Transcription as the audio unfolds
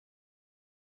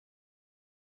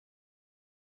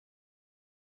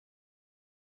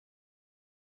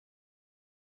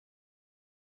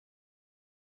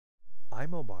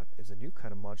iMobot is a new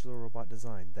kind of modular robot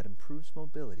design that improves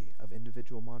mobility of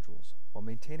individual modules while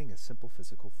maintaining a simple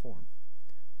physical form.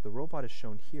 The robot is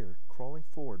shown here crawling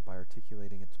forward by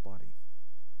articulating its body.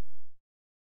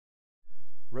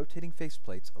 Rotating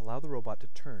faceplates allow the robot to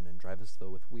turn and drive as though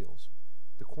with wheels.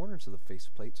 The corners of the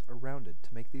faceplates are rounded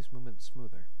to make these movements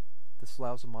smoother. This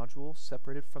allows a module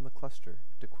separated from the cluster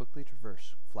to quickly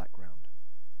traverse flat ground.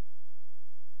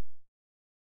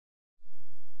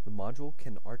 The module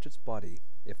can arch its body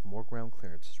if more ground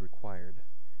clearance is required,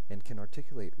 and can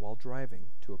articulate while driving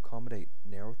to accommodate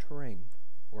narrow terrain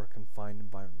or a confined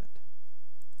environment.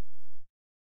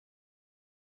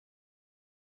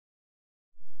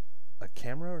 A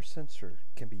camera or sensor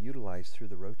can be utilized through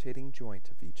the rotating joint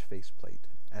of each faceplate,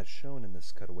 as shown in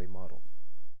this cutaway model.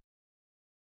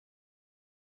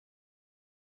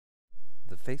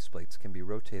 The faceplates can be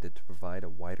rotated to provide a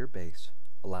wider base,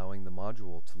 allowing the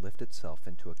module to lift itself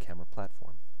into a camera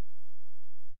platform.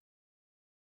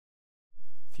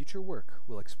 Future work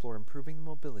will explore improving the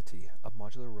mobility of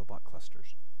modular robot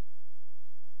clusters.